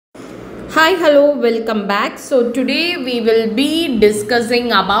Hi, hello, welcome back. So today we will be discussing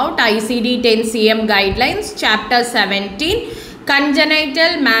about ICD-10-CM guidelines, chapter 17,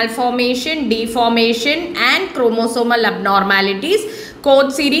 congenital malformation, deformation and chromosomal abnormalities,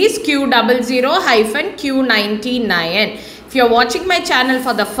 code series Q00-Q99. If you are watching my channel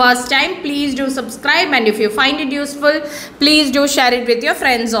for the first time, please do subscribe, and if you find it useful, please do share it with your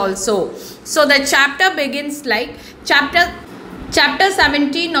friends also. So the chapter begins like Chapter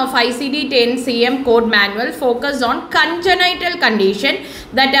 17 of ICD-10-CM code manual focus on congenital condition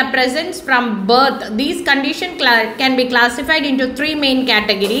that are present from birth. These conditions can be classified into three main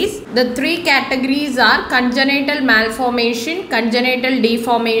categories. The three categories are congenital malformation, congenital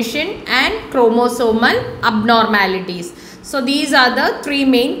deformation and chromosomal abnormalities. So these are the three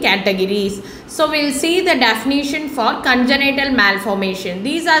main categories. So we'll see the definition for congenital malformation.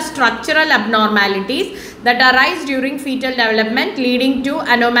 These are structural abnormalities that arise during fetal development leading to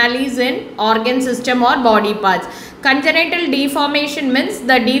anomalies in organ system or body parts. Congenital deformation means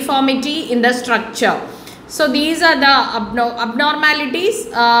the deformity in the structure. So these are the abnormalities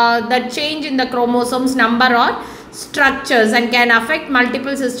that change in the chromosomes number or structures and can affect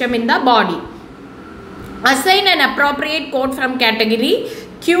multiple systems in the body. Assign an appropriate code from category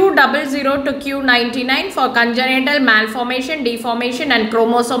Q00 to Q99 for congenital malformation, deformation and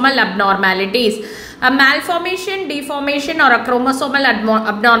chromosomal abnormalities. A malformation, deformation or a chromosomal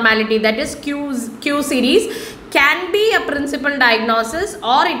abnormality, that is Q series, can be a principal diagnosis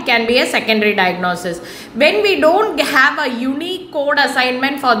or it can be a secondary diagnosis. When we don't have a unique code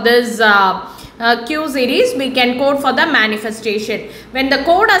assignment for this Q series, we can code for the manifestation. When the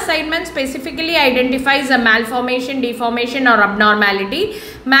code assignment specifically identifies a malformation, deformation or abnormality,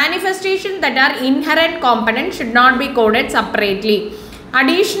 manifestations that are inherent components should not be coded separately.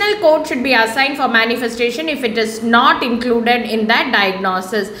 Additional code should be assigned for manifestation if it is not included in that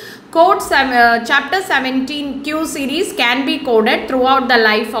diagnosis. Chapter 17 Q series can be coded throughout the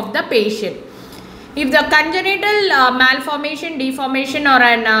life of the patient. If the congenital malformation, deformation or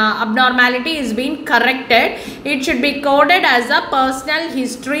an abnormality is being corrected, it should be coded as a personal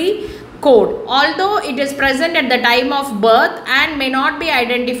history code. Although it is present at the time of birth and may not be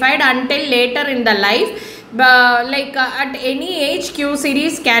identified until later in the life, at any age, Q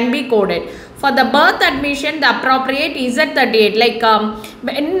series can be coded. For the birth admission, the appropriate Z38,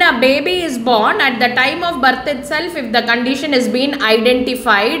 when a baby is born, at the time of birth itself, if the condition is being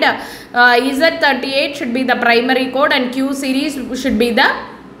identified, Z38 should be the primary code and Q series should be the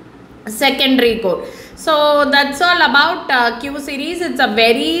secondary code. So that's all about Q series. It's a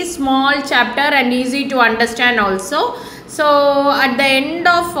very small chapter and easy to understand also. So at the end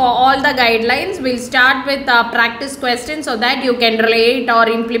of all the guidelines, we'll start with practice questions so that you can relate or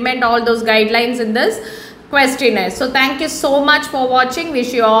implement all those guidelines in this questionnaire. So thank you so much for watching.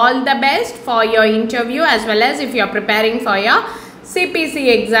 Wish you all the best for your interview as well as if you are preparing for your CPC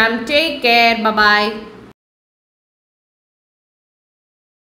exam. Take care. Bye-bye.